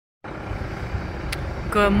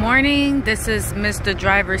Good morning. This is Mr.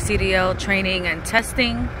 Driver CDL training and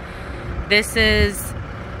testing. This is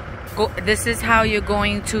how you're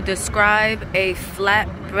going to describe a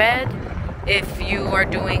flatbed if you are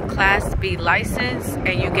doing Class B license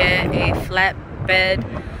and you get a flatbed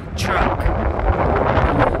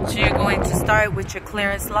truck. So you're going to start with your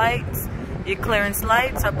clearance lights. Your clearance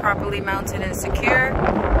lights are properly mounted and secure.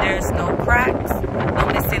 There's no cracks, no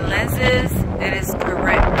missing lenses. It is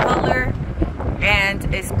correct color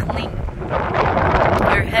and is clean.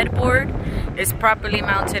 Your headboard is properly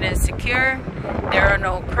mounted and secure. There are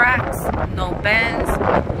no cracks, no bends,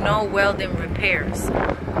 no welding repairs.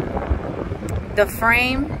 The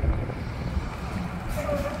frame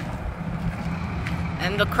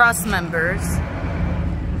and the cross members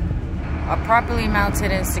are properly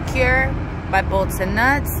mounted and secure by bolts and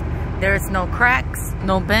nuts. There is no cracks,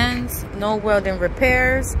 no bends, no welding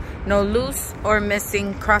repairs, no loose or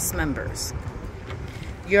missing cross members.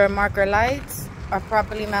 Your marker lights are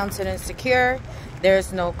properly mounted and secure. There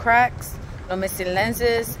is no cracks, no missing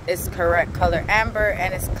lenses. It's correct color amber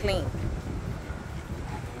and it's clean.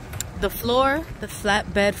 The floor, the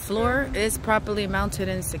flatbed floor, is properly mounted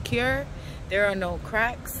and secure. There are no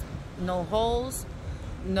cracks, no holes,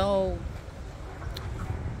 no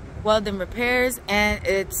welding repairs, and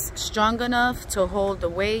it's strong enough to hold the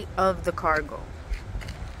weight of the cargo.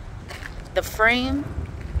 The frame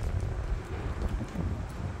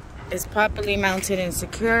is properly mounted and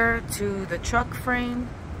secure to the truck frame.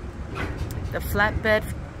 The flatbed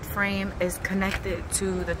frame is connected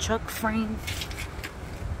to the truck frame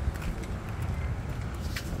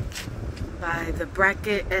by the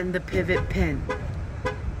bracket and the pivot pin.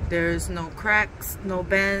 There's no cracks, no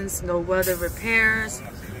bends, no weather repairs,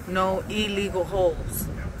 no illegal holes.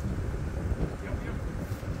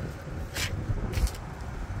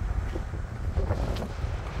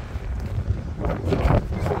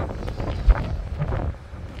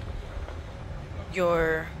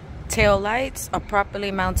 Your tail lights are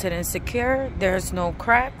properly mounted and secure. There's no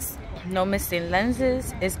cracks, no missing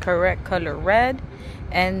lenses. It's correct color red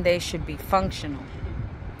and they should be functional.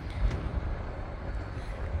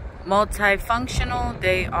 Multifunctional,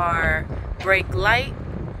 they are brake light,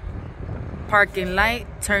 parking light,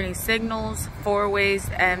 turning signals, four-ways,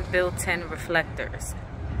 and built-in reflectors.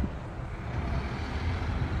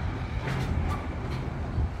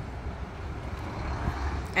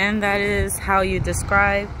 And that is how you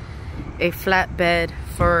describe a flatbed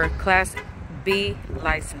for Class B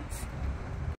license.